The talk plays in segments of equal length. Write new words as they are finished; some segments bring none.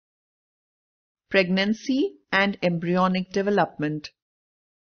Pregnancy and embryonic development.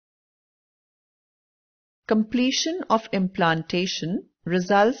 Completion of implantation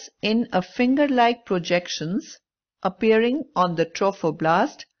results in a finger-like projections appearing on the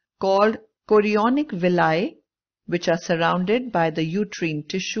trophoblast called chorionic villi, which are surrounded by the uterine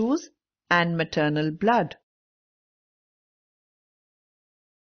tissues and maternal blood.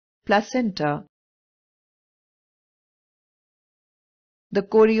 Placenta. The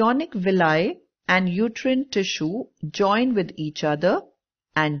chorionic villi and uterine tissue join with each other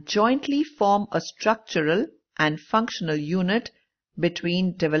and jointly form a structural and functional unit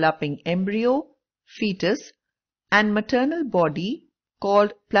between developing embryo, fetus, and maternal body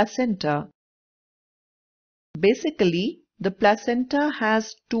called placenta. Basically, the placenta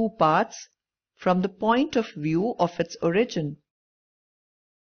has two parts from the point of view of its origin.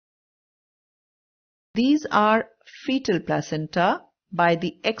 These are fetal placenta by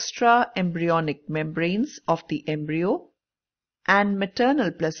the extra-embryonic membranes of the embryo and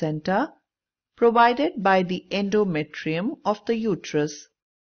maternal placenta provided by the endometrium of the uterus.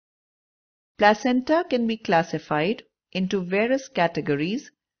 Placenta can be classified into various categories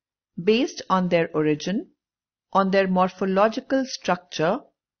based on their origin, on their morphological structure,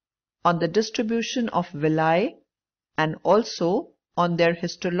 on the distribution of villi, and also on their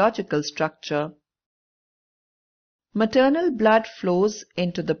histological structure. Maternal blood flows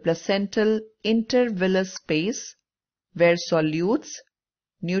into the placental intervillous space where solutes,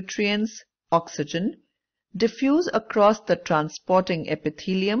 nutrients, oxygen diffuse across the transporting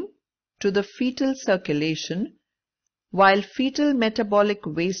epithelium to the fetal circulation, while fetal metabolic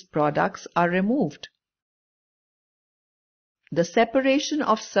waste products are removed. The separation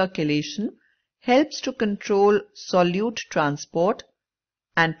of circulation helps to control solute transport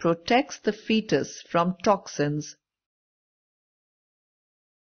and protects the fetus from toxins.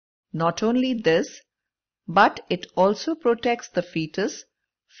 Not only this, but it also protects the fetus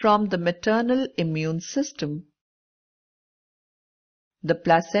from the maternal immune system. The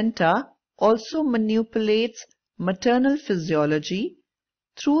placenta also manipulates maternal physiology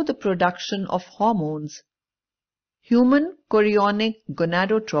through the production of hormones. Human chorionic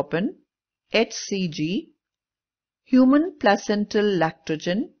gonadotropin (HCG), human placental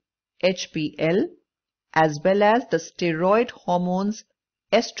lactogen (HPL), as well as the steroid hormones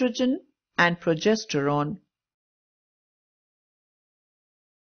estrogen and progesterone.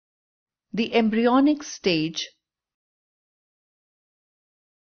 The embryonic stage.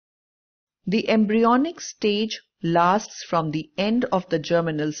 The embryonic stage lasts from the end of the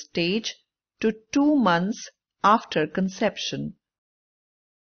germinal stage to 2 months after conception.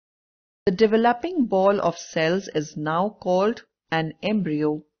 The developing ball of cells is now called an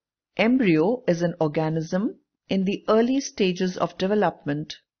embryo. Embryo is an organism in the early stages of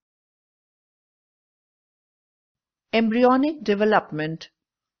development. Embryonic development.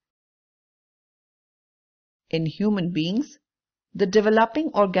 In human beings, the developing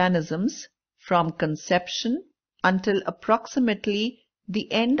organisms from conception until approximately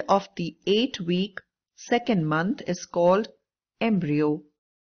the end of the 8-week second month is called embryo.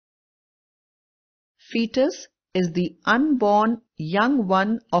 Fetus is the unborn young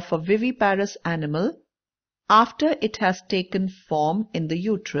one of a viviparous animal after it has taken form in the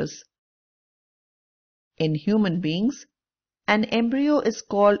uterus. In human beings, an embryo is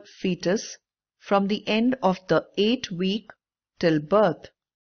called fetus from the end of the 8-week till birth.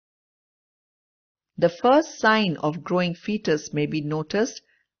 The first sign of growing fetus may be noticed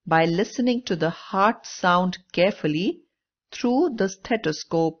by listening to the heart sound carefully through the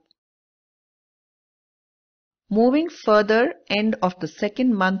stethoscope. Moving further end of the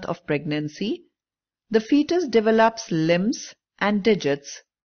second month of pregnancy, the fetus develops limbs and digits.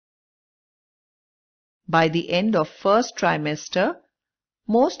 By the end of first trimester,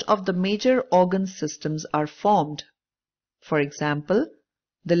 most of the major organ systems are formed. For example,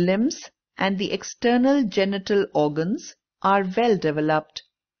 the limbs and the external genital organs are well developed.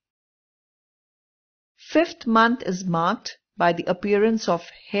 5th month is marked by the appearance of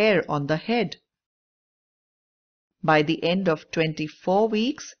hair on the head. By the end of 24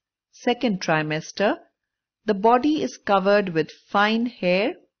 weeks, second trimester, the body is covered with fine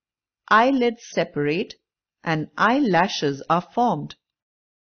hair, eyelids separate, and eyelashes are formed.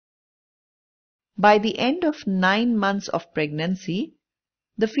 By the end of 9 months of pregnancy,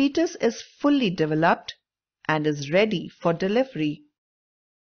 the fetus is fully developed and is ready for delivery.